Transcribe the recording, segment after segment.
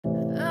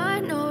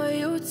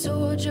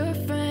told your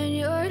friend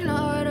you're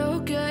not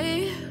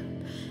okay?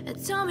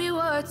 And tell me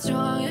what's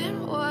wrong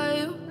and why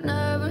you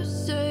never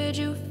said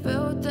you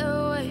felt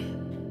that way.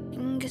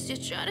 And guess you're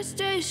trying to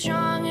stay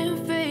strong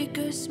and fake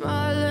a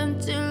smile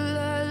until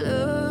I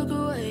look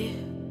away.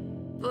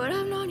 But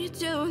I've known you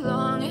too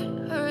long,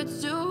 it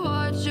hurts to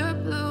watch your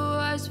blue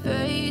eyes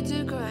fade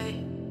to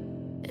gray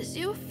as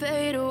you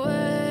fade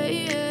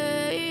away,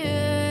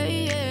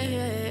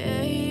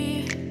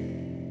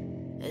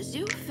 as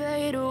you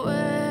fade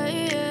away.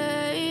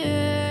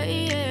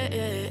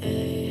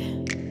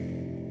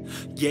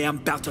 Yeah, I'm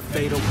about to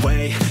fade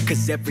away,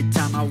 cause every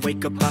time I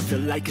wake up I feel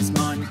like it's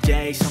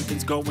Monday.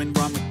 Something's going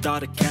wrong with all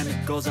the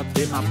chemicals up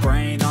in my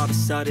brain. All of a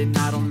sudden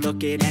I don't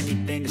look at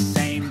anything the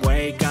same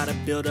way. Gotta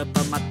build up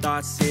of my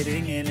thoughts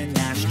sitting in an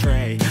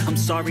ashtray. I'm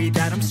sorry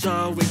that I'm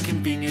so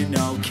inconvenient,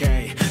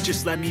 okay?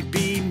 Just let me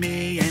be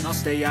me and I'll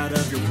stay out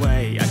of your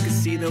way. I can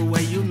see the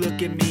way you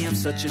look at me, I'm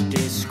such a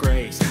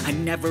disgrace. I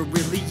never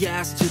really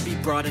asked to be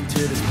brought into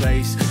this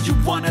place. You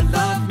wanna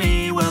love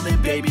me? Well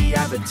then baby,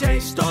 have a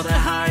taste. All the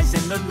highs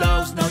and the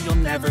lows, no, you'll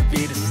never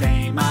be the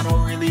same. I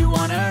don't really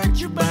wanna